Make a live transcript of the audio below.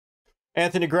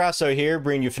Anthony Grasso here,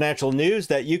 bringing you financial news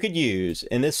that you could use.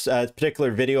 In this particular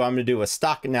video, I'm going to do a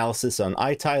stock analysis on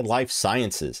Atai Life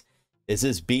Sciences. Is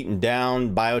this beaten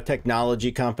down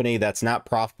biotechnology company that's not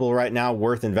profitable right now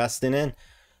worth investing in?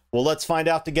 Well, let's find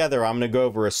out together. I'm going to go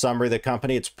over a summary of the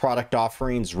company, its product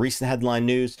offerings, recent headline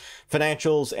news,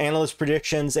 financials, analyst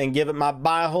predictions, and give it my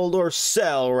buy, hold, or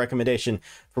sell recommendation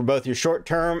for both your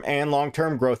short-term and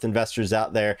long-term growth investors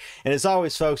out there. And as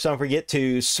always, folks, don't forget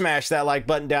to smash that like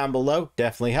button down below.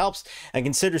 Definitely helps. And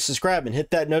consider subscribing. Hit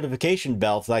that notification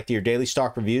bell if you like your daily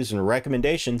stock reviews and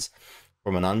recommendations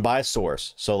from an unbiased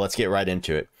source. So let's get right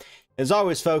into it. As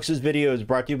always, folks, this video is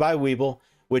brought to you by Webull,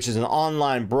 which is an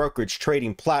online brokerage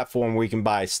trading platform where you can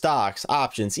buy stocks,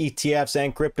 options, ETFs,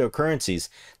 and cryptocurrencies.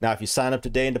 Now, if you sign up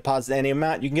today and deposit any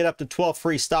amount, you can get up to 12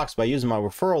 free stocks by using my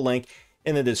referral link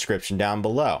in the description down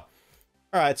below.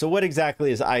 All right, so what exactly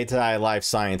is Atai Life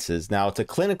Sciences? Now, it's a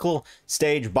clinical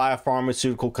stage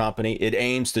biopharmaceutical company. It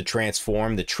aims to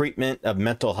transform the treatment of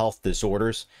mental health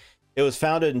disorders. It was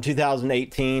founded in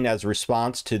 2018 as a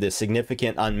response to the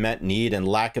significant unmet need and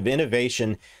lack of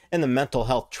innovation in the mental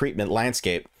health treatment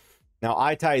landscape. Now,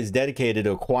 Atai is dedicated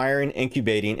to acquiring,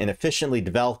 incubating, and efficiently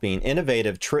developing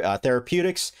innovative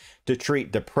therapeutics to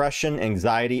treat depression,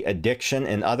 anxiety, addiction,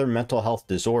 and other mental health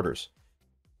disorders.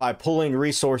 By pooling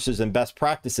resources and best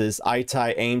practices,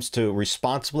 Atai aims to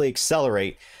responsibly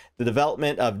accelerate the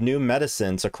development of new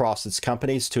medicines across its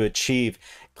companies to achieve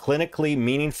clinically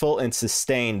meaningful and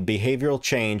sustained behavioral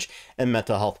change in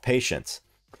mental health patients.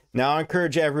 Now, I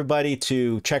encourage everybody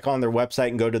to check on their website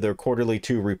and go to their quarterly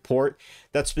 2 report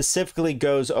that specifically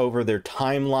goes over their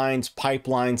timelines,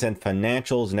 pipelines, and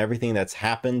financials and everything that's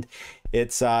happened.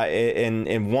 It's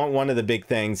one of the big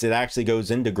things, it actually goes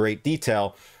into great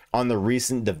detail on the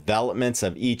recent developments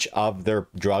of each of their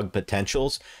drug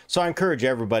potentials. So I encourage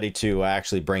everybody to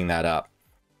actually bring that up.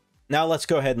 Now let's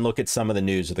go ahead and look at some of the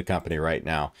news of the company right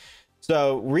now.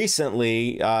 So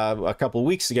recently, a couple of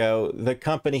weeks ago, the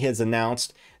company has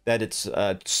announced that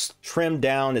it's trimmed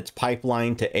down its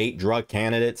pipeline to 8 drug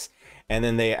candidates, and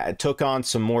then they took on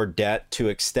some more debt to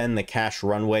extend the cash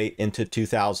runway into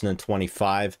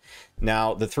 2025.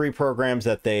 Now, the 3 programs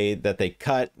that they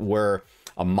cut were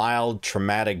a mild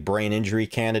traumatic brain injury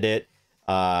candidate,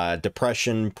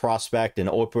 depression prospect, and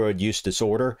opioid use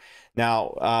disorder.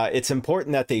 Now, it's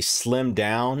important that they slim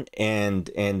down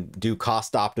and do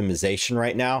cost optimization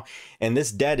right now. And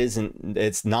this debt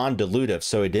it's non-dilutive,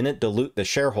 so it didn't dilute the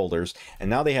shareholders. And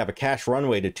now they have a cash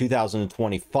runway to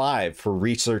 2025 for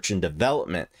research and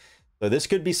development. So this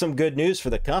could be some good news for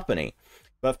the company.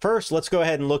 But first, let's go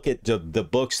ahead and look at the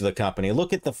books of the company.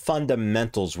 Look at the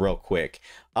fundamentals real quick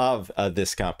of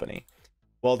this company.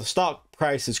 Well, the stock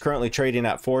price is currently trading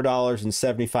at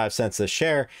 $4.75 a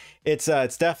share. It's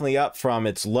definitely up from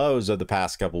its lows of the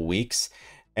past couple weeks.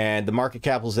 And the market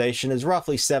capitalization is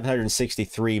roughly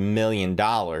 $763 million.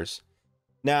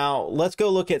 Now, let's go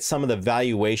look at some of the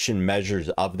valuation measures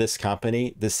of this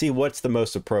company to see what's the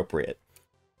most appropriate.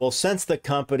 Well, since the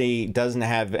company doesn't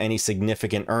have any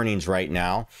significant earnings right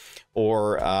now,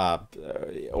 or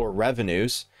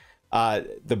revenues,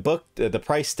 the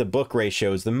price to book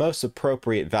ratio is the most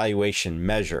appropriate valuation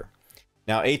measure.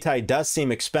 Now, Atai does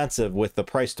seem expensive with the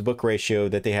price to book ratio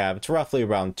that they have. It's roughly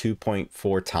around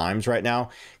 2.4 times right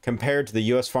now, compared to the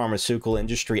U.S. pharmaceutical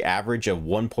industry average of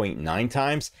 1.9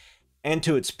 times, and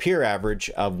to its peer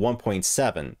average of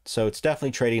 1.7. So it's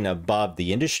definitely trading above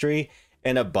the industry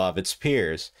and above its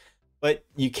peers. But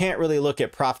you can't really look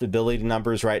at profitability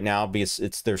numbers right now because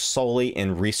they're solely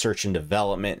in research and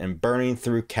development and burning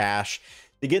through cash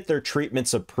to get their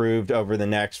treatments approved over the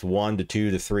next 1 to 2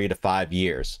 to 3 to 5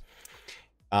 years.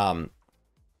 Now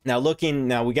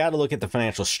we got to look at the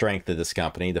financial strength of this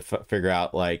company to figure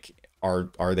out, like,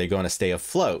 are they going to stay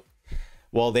afloat?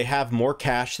 Well, they have more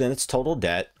cash than its total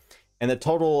debt. And the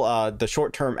total, the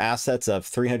short-term assets of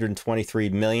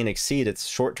 $323 million exceed its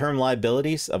short-term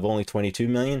liabilities of only $22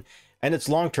 million, and its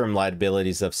long-term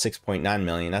liabilities of $6.9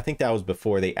 million. I think that was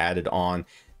before they added on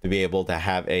to be able to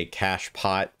have a cash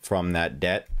pot from that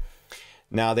debt.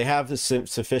 Now, they have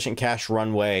sufficient cash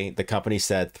runway, the company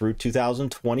said, through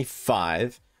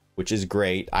 2025, which is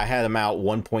great. I had them out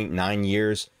 1.9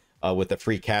 years with the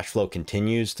free cash flow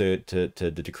continues to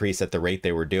decrease at the rate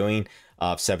they were doing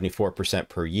of 74%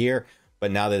 per year. But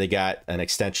now that they got an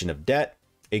extension of debt,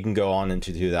 it can go on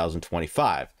into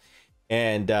 2025.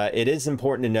 And it is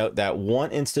important to note that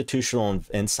one institutional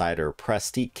insider,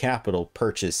 Prestige Capital,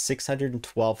 purchased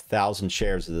 612,000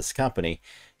 shares of this company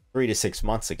 3 to 6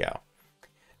 months ago.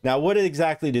 Now, what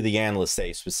exactly do the analysts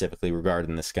say specifically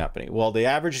regarding this company? Well, the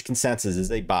average consensus is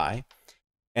they buy.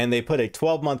 And they put a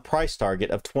 12-month price target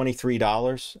of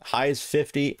 $23, high is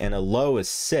 50 and a low is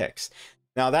 6.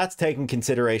 Now that's taking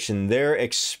consideration they're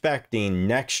expecting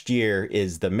next year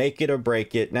is the make it or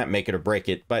break it, not make it or break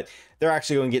it, but they're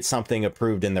actually going to get something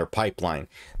approved in their pipeline.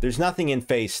 There's nothing in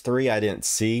phase 3 I didn't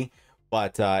see,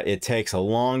 but it takes a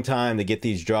long time to get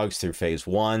these drugs through phase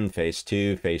 1, phase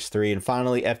 2, phase 3, and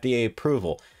finally FDA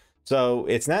approval. So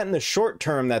it's not in the short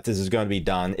term that this is going to be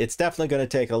done. It's definitely going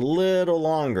to take a little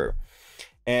longer.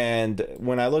 And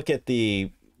when I look at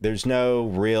there's no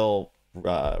real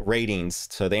ratings.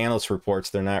 So the analyst reports,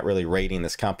 they're not really rating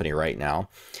this company right now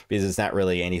because it's not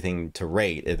really anything to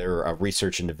rate. They're a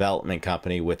research and development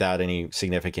company without any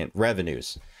significant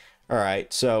revenues. All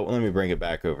right, so let me bring it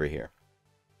back over here.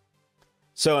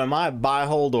 So in my buy,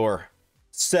 hold, or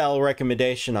sell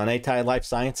recommendation on Atai Life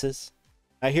Sciences,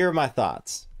 here are my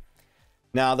thoughts.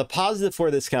 Now, the positive for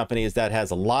this company is that it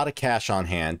has a lot of cash on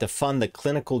hand to fund the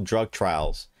clinical drug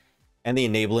trials and the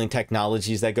enabling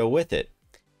technologies that go with it.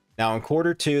 Now, in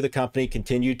Q2, the company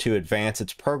continued to advance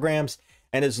its programs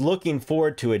and is looking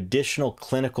forward to additional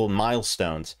clinical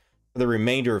milestones for the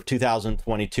remainder of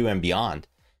 2022 and beyond.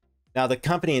 Now, the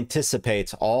company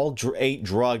anticipates all 8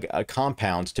 drug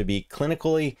compounds to be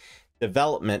clinically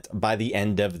development by the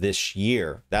end of this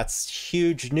year. That's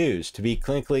huge news, to be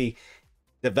clinically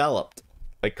developed,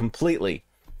 like completely.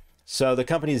 So the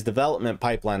company's development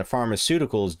pipeline of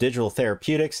pharmaceuticals, digital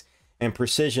therapeutics, and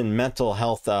precision mental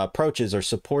health approaches are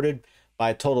supported by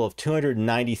a total of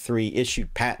 293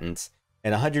 issued patents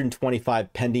and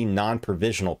 125 pending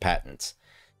non-provisional patents.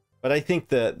 But I think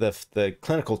the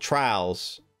clinical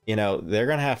trials, you know, they're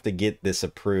going to have to get this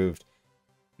approved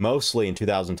mostly in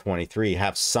 2023,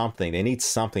 have something. They need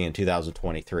something in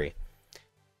 2023.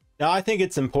 Now, I think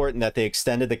it's important that they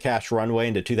extended the cash runway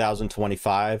into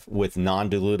 2025 with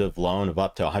non-dilutive loan of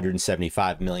up to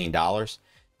 $175 million.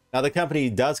 Now, the company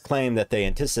does claim that they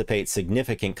anticipate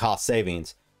significant cost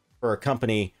savings for a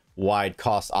company-wide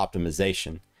cost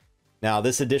optimization. Now,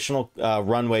 this additional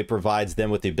runway provides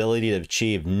them with the ability to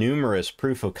achieve numerous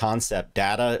proof of concept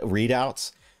data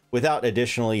readouts without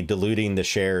additionally diluting the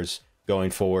shares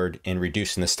going forward and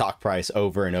reducing the stock price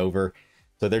over and over.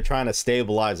 So they're trying to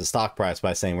stabilize the stock price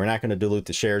by saying, we're not going to dilute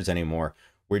the shares anymore.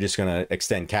 We're just going to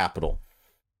extend capital.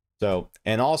 So,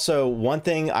 and also one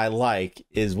thing I like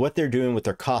is what they're doing with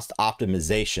their cost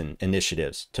optimization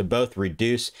initiatives to both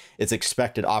reduce its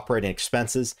expected operating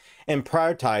expenses and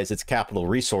prioritize its capital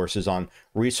resources on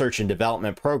research and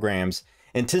development programs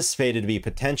anticipated to be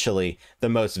potentially the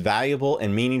most valuable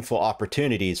and meaningful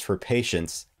opportunities for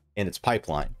patients in its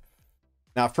pipeline.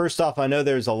 Now, first off, I know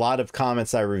there's a lot of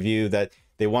comments I review that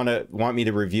they want me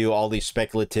to review all these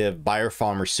speculative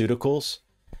biopharmaceuticals.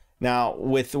 Now,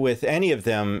 with any of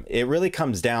them, it really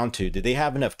comes down to, do they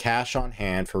have enough cash on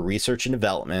hand for research and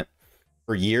development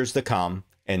for years to come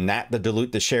and not to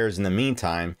dilute the shares in the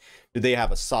meantime? Do they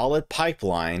have a solid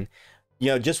pipeline? You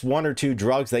know, just 1 or 2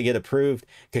 drugs that get approved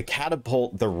could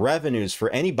catapult the revenues for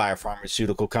any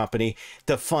biopharmaceutical company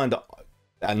to fund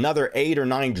another 8 or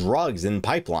 9 drugs in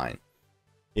pipeline.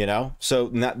 You know, so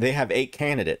now they have 8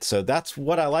 candidates. So that's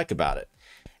what I like about it.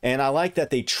 And I like that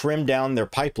they trim down their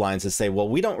pipelines and say, well,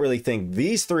 we don't really think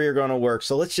these 3 are going to work,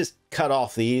 so let's just cut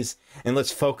off these and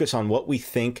let's focus on what we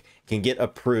think can get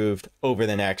approved over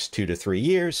the next 2 to 3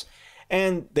 years.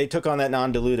 And they took on that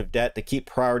non-dilutive debt to keep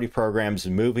priority programs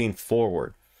moving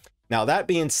forward. Now, that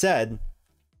being said,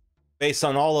 based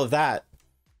on all of that,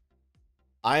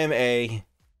 I am a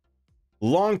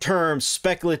long-term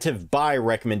speculative buy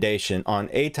recommendation on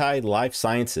Atai Life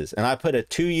Sciences, and I put a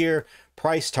 2-year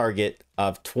price target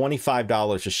of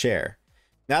 $25 a share.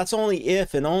 That's only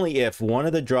if and only if one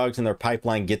of the drugs in their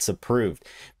pipeline gets approved,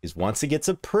 because once it gets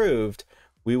approved,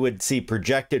 we would see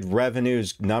projected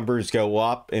revenues numbers go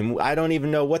up, and I don't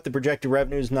even know what the projected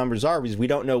revenues numbers are because we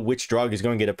don't know which drug is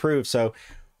going to get approved. So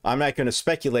I'm not going to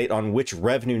speculate on which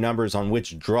revenue numbers on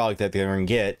which drug that they're going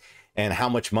to get and how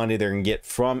much money they're going to get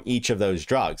from each of those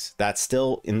drugs. That's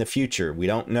still in the future. We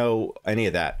don't know any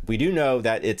of that. We do know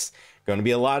that it's going to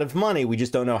be a lot of money. We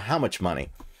just don't know how much money.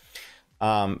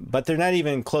 But they're not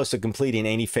even close to completing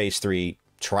any phase 3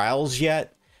 trials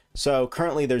yet. So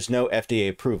currently there's no FDA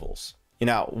approvals. You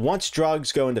know, once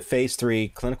drugs go into phase 3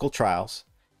 clinical trials,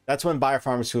 that's when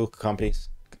biopharmaceutical companies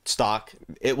stock,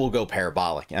 it will go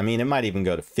parabolic. I mean, it might even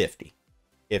go to 50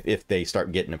 if they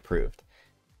start getting approved.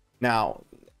 Now,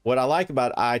 what I like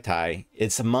about Atai,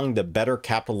 it's among the better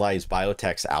capitalized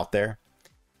biotechs out there.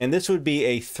 And this would be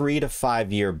a 3 to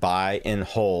 5 year buy and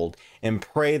hold and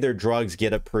pray their drugs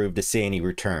get approved to see any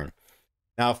return.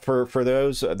 Now, for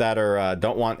those that are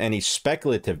don't want any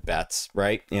speculative bets,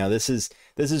 right? You know, this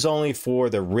is only for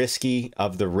the risky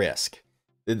of the risk.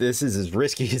 This is as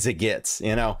risky as it gets,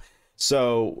 you know?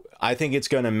 So I think it's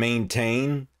going to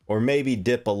maintain or maybe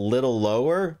dip a little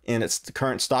lower in its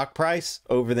current stock price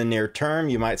over the near term.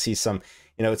 You might see some,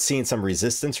 you know, it's seeing some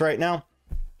resistance right now,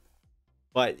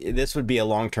 but this would be a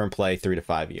long-term play, 3 to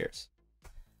 5 years.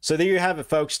 So there you have it,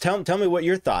 folks. Tell me what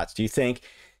your thoughts. Do you think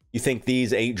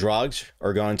these 8 drugs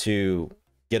are going to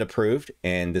get approved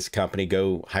and this company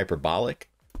go hyperbolic?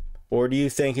 Or do you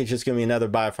think it's just going to be another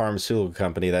biopharmaceutical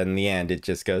company that in the end it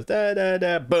just goes da da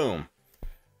da boom?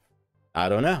 I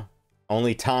don't know.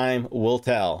 Only time will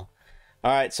tell.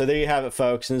 All right, so there you have it,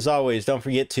 folks. And as always, don't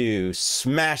forget to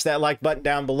smash that like button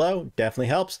down below. Definitely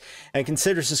helps. And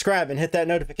consider subscribing and hit that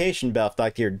notification bell if you'd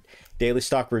like to hear daily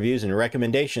stock reviews and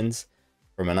recommendations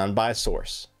from an unbiased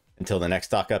source. Until the next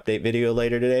stock update video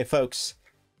later today, folks.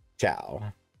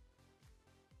 Ciao.